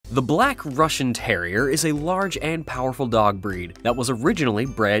The Black Russian Terrier is a large and powerful dog breed that was originally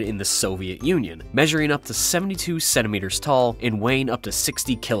bred in the Soviet Union, measuring up to 72 centimeters tall and weighing up to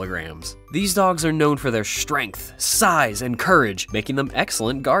 60 kilograms. These dogs are known for their strength, size, and courage, making them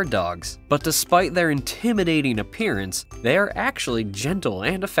excellent guard dogs. But despite their intimidating appearance, they are actually gentle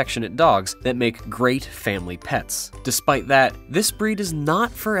and affectionate dogs that make great family pets. Despite that, this breed is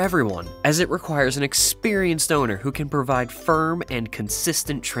not for everyone, as it requires an experienced owner who can provide firm and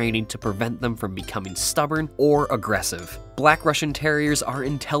consistent training to prevent them from becoming stubborn or aggressive. Black Russian Terriers are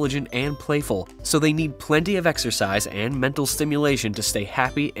intelligent and playful, so they need plenty of exercise and mental stimulation to stay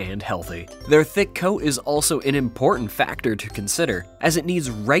happy and healthy. Their thick coat is also an important factor to consider, as it needs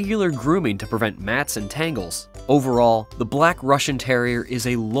regular grooming to prevent mats and tangles. Overall, the Black Russian Terrier is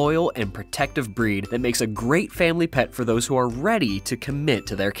a loyal and protective breed that makes a great family pet for those who are ready to commit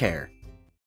to their care.